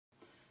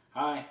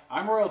Hi,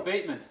 I'm Royal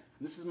Bateman.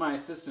 This is my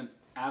assistant,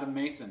 Adam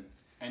Mason.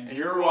 And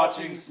you're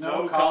watching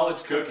Snow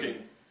College Cooking.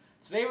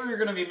 Today we're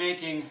going to be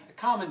making a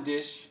common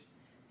dish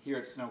here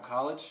at Snow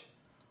College,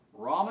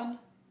 ramen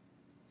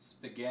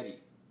spaghetti.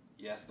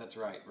 Yes, that's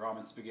right,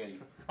 ramen spaghetti.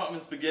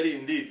 Ramen spaghetti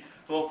indeed.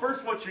 Well,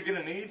 first what you're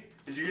going to need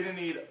is you're going to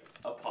need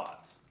a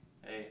pot.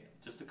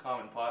 Just a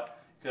common pot,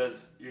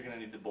 because you're going to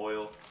need to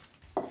boil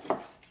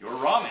your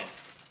ramen.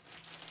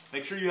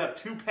 Make sure you have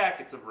 2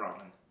 packets of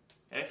ramen.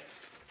 Okay?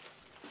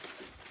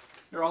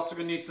 You're also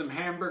going to need some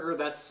hamburger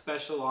that's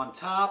special on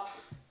top.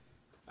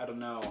 I don't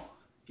know.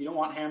 If you don't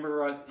want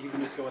hamburger, you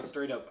can just go with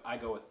straight up. I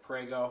go with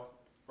Prego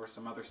or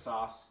some other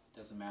sauce.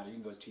 Doesn't matter. You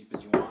can go as cheap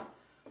as you want.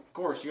 Of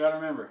course, you got to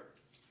remember,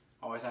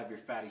 always have your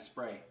fatty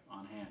spray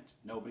on hand.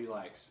 Nobody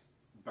likes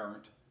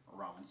burnt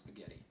ramen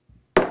spaghetti.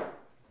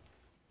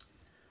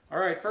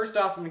 Alright, first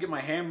off, I'm going to get my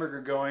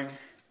hamburger going.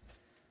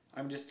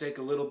 I'm just take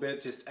a little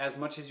bit, just as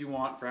much as you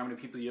want for how many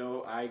people you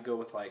know. I go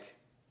with like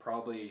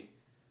probably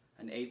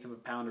 1/8 of a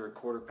pound or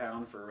 1/4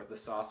 pound for the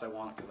sauce I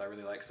want because I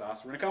really like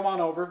sauce. We're going to come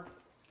on over.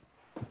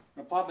 I'm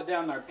going to plop it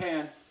down in our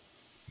pan.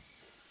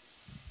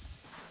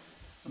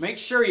 Make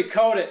sure you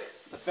coat it,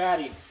 the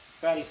fatty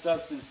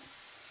substance.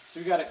 So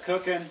we got it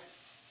cooking.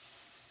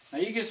 Now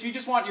you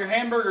just want your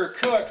hamburger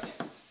cooked.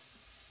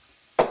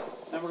 Then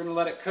we're going to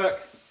let it cook.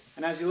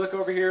 And as you look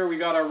over here, we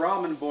got our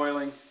ramen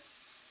boiling.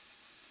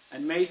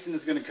 And Mason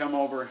is going to come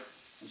over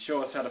and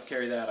show us how to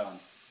carry that on.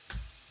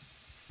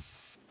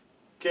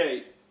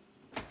 Okay,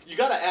 you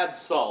got to add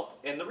salt.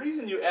 And the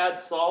reason you add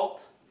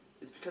salt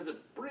is because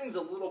it brings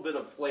a little bit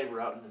of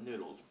flavor out in the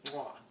noodles.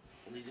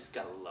 And you just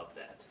got to love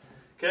that.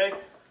 Okay?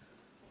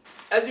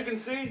 As you can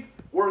see,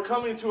 we're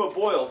coming to a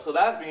boil. So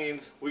that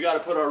means we got to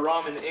put our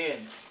ramen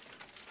in.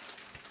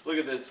 Look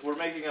at this. We're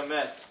making a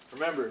mess.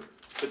 Remember,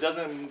 if it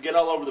doesn't get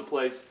all over the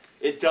place,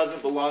 it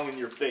doesn't belong in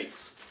your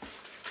face.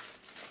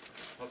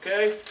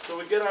 Okay, so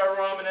we get our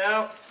ramen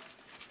out.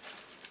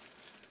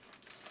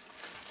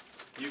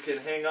 You can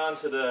hang on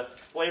to the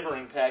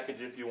flavoring package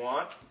if you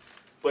want,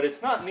 but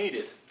it's not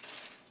needed.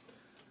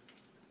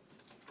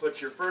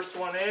 Put your first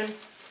one in.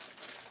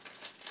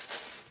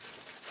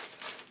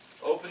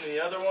 Open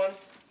the other one.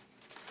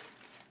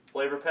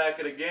 Flavor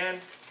packet again.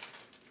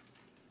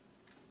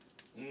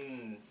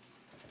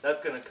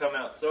 That's going to come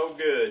out so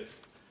good.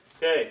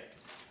 Okay,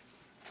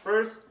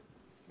 first,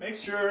 make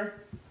sure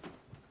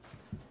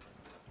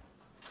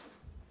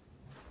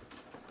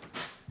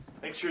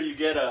you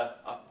get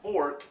a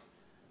fork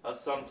of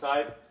some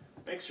type.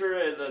 Make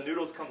sure the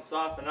noodles come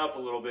soften up a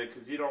little bit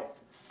because you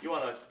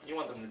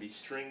want them to be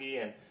stringy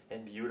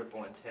and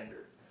beautiful and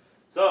tender.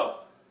 So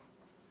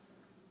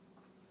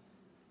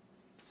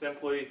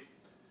simply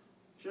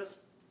just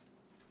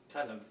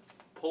kind of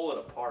pull it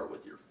apart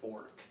with your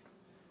fork.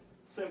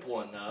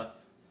 Simple enough.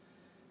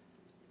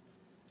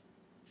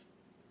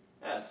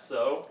 As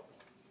so.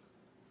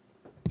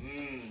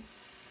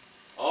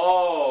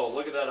 Oh,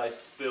 look at that, I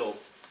spilled.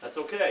 That's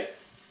okay.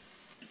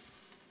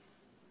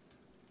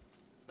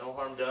 No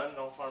harm done,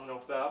 no harm, no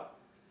foul.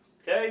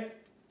 Okay,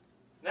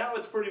 now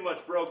it's pretty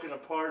much broken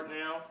apart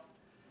now.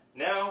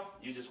 Now,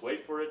 you just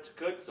wait for it to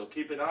cook, so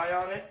keep an eye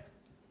on it.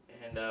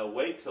 And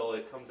wait till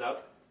it comes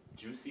out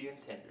juicy and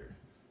tender.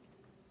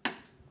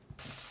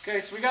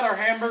 Okay, so we got our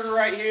hamburger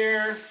right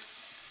here.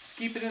 Just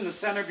keep it in the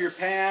center of your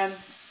pan,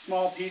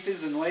 small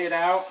pieces, and lay it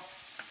out.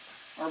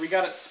 Or we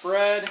got it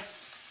spread.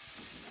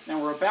 Now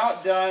we're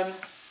about done.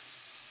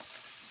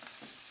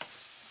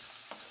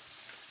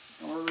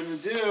 And what we're going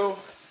to do,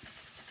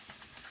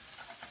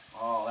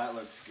 oh, that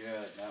looks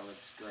good. That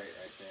looks great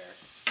right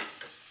there.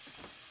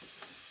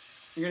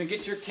 You're going to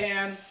get your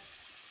can.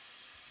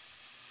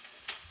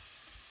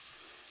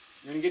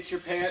 You're going to get your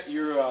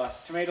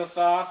tomato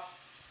sauce.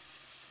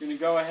 You're going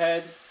to go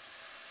ahead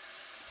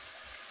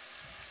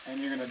and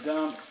you're going to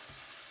dump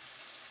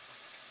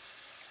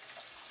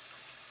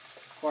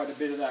quite a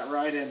bit of that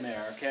right in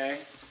there, okay?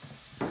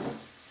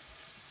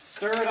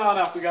 Stir it on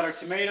up. We got our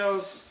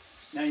tomatoes.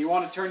 Now you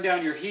want to turn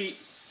down your heat.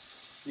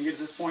 You get to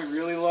this point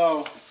really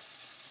low.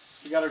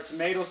 We got our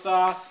tomato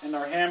sauce and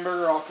our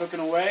hamburger all cooking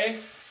away.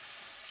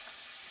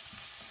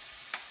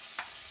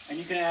 And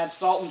you can add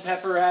salt and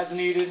pepper as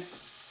needed.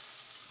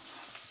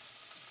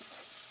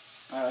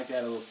 I like to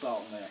add a little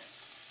salt in there.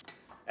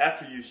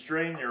 After you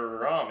strain your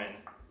ramen,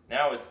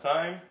 now it's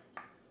time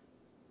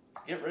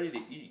to get ready to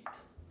eat.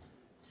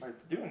 By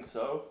doing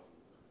so,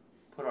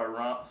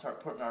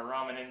 start putting our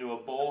ramen into a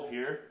bowl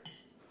here.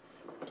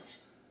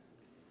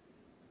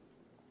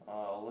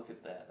 Oh, look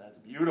at that. That's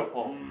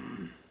beautiful.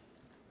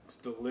 It's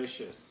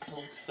delicious. It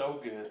looks so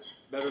good.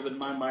 Better than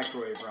my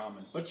microwave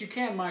ramen. But you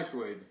can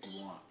microwave if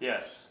you want.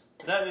 Yes.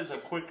 That is a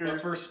quicker...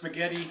 But for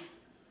spaghetti...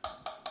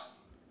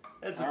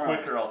 It's a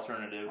quicker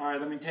alternative. Alright,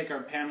 let me take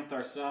our pan with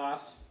our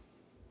sauce.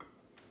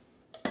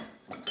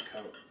 Let's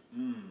coat.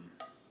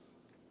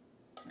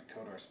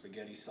 Coat our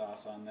spaghetti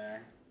sauce on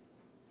there.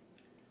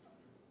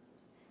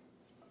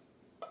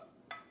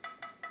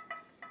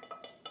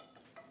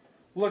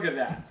 Look at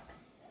that.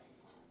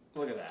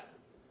 Look at that.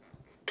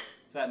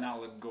 Does that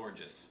not look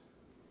gorgeous?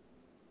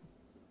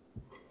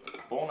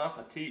 Bon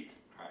appetit.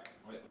 All right,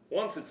 wait.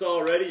 Once it's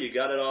all ready, you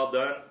got it all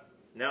done.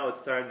 Now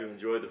it's time to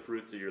enjoy the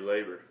fruits of your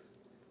labor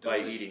by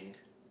Delicious. eating.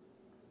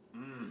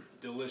 Mmm,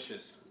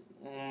 delicious.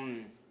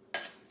 Mmm.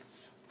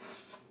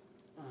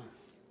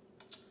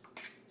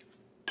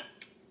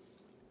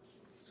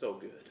 So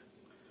good.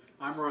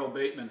 I'm Royal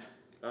Bateman,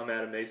 I'm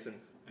Adam Mason.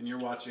 and you're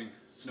watching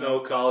Snow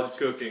College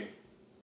Cooking.